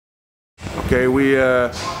Okay,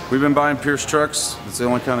 we've been buying Pierce trucks. It's the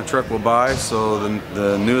only kind of truck we'll buy. So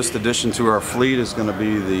the newest addition to our fleet is going to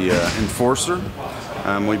be the Enforcer.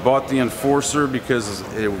 We bought the Enforcer because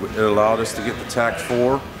it allowed us to get the TAC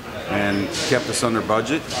 4 and kept us under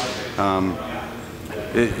budget.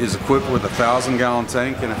 It is equipped with a 1,000-gallon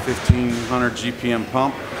tank and a 1,500 GPM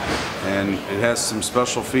pump, and it has some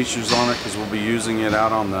special features on it because we'll be using it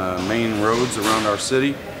out on the main roads around our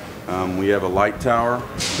city. We have a light tower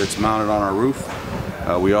that's mounted on our roof.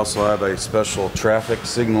 We also have a special traffic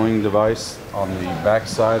signaling device on the back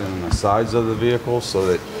side and the sides of the vehicle, so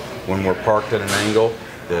that when we're parked at an angle,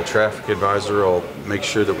 the traffic advisor will make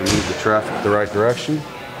sure that we move the traffic the right direction.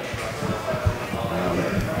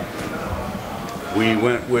 We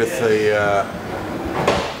went with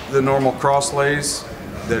the normal cross lays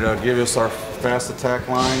that give us our fast attack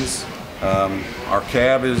lines. Our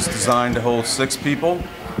cab is designed to hold 6 people.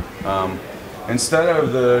 Instead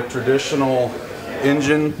of the traditional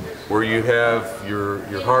engine where you have your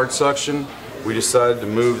hard suction, we decided to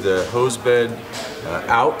move the hose bed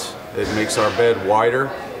out. It makes our bed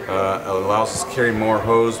wider. It allows us to carry more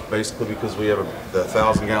hose, basically because we have the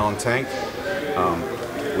 1,000-gallon tank.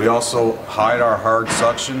 We also hide our hard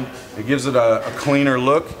suction. It gives it a cleaner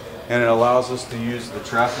look, and it allows us to use the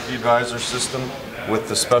traffic advisor system with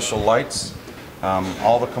the special lights.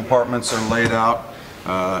 All the compartments are laid out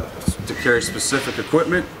to carry specific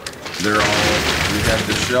equipment. We had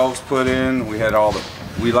the shelves put in. We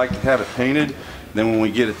like to have it painted. Then when we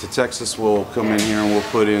get it to Texas, we'll come in here and we'll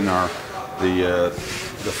put in the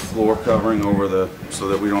floor covering over so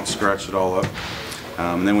that we don't scratch it all up.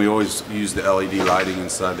 Then we always use the LED lighting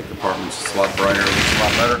inside the compartments. It's a lot brighter, it's a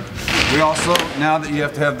lot better. We also, now that you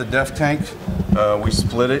have to have the DEF tank, we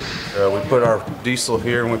split it. We put our diesel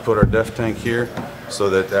here and we put our DEF tank here, so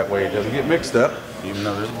that way it doesn't get mixed up, even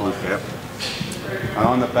though there's a blue cap.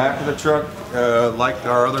 On the back of the truck, like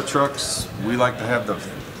our other trucks, we like to have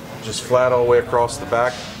just flat all the way across the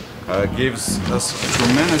back. It gives us a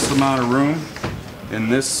tremendous amount of room in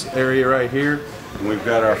this area right here. And we've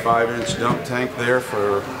got our 5-inch dump tank there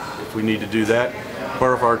for if we need to do that.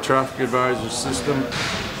 Part of our traffic advisor system.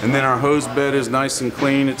 And then our hose bed is nice and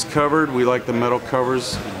clean. It's covered. We like the metal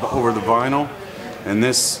covers over the vinyl. And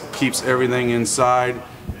this keeps everything inside.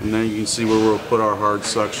 And then you can see where we'll put our hard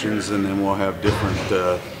suctions, and then we'll have different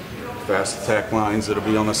fast attack lines that'll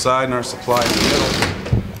be on the side and our supply in the middle.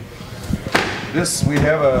 We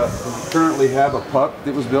currently have a puck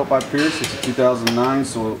that was built by Pierce. It's a 2009,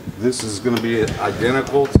 so this is going to be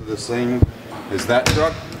identical to the same as that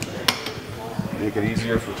truck. Make it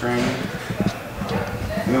easier for training.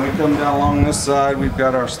 And then we come down along this side. We've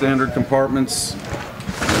got our standard compartments.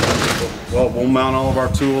 Well, we'll mount all of our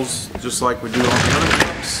tools just like we do on the other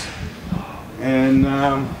trucks. And we've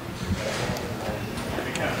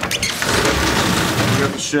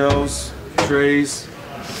got the shelves, trays.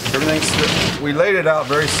 We laid it out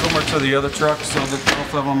very similar to the other trucks, so that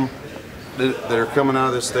both of them that are coming out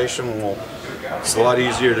of this station it's a lot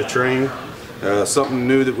easier to train. Something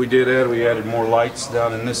new that we did we added more lights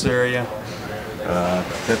down in this area.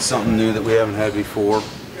 That's something new that we haven't had before.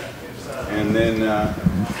 And then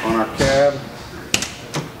on our cab,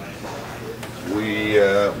 we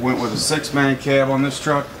went with a 6-man cab on this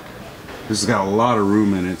truck. This has got a lot of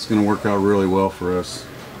room in it. It's going to work out really well for us.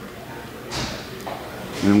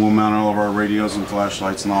 And we'll mount all of our radios and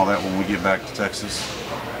flashlights and all that when we get back to Texas.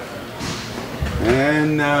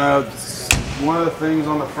 And one of the things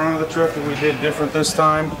on the front of the truck that we did different this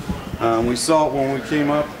time, we saw it when we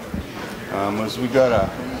came up, was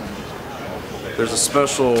there's a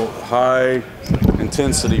special high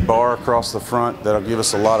intensity bar across the front that'll give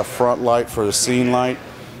us a lot of front light for the scene light.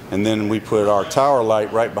 And then we put our tower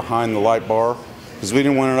light right behind the light bar because we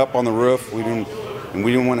didn't want it up on the roof. We didn't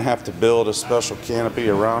want to have to build a special canopy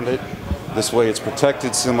around it. This way it's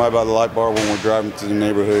protected semi by the light bar when we're driving through the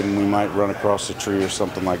neighborhood and we might run across a tree or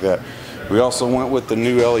something like that. We also went with the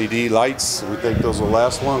new LED lights. We think those will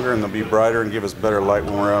last longer and they'll be brighter and give us better light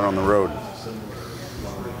when we're out on the road.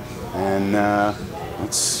 And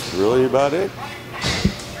that's really about it.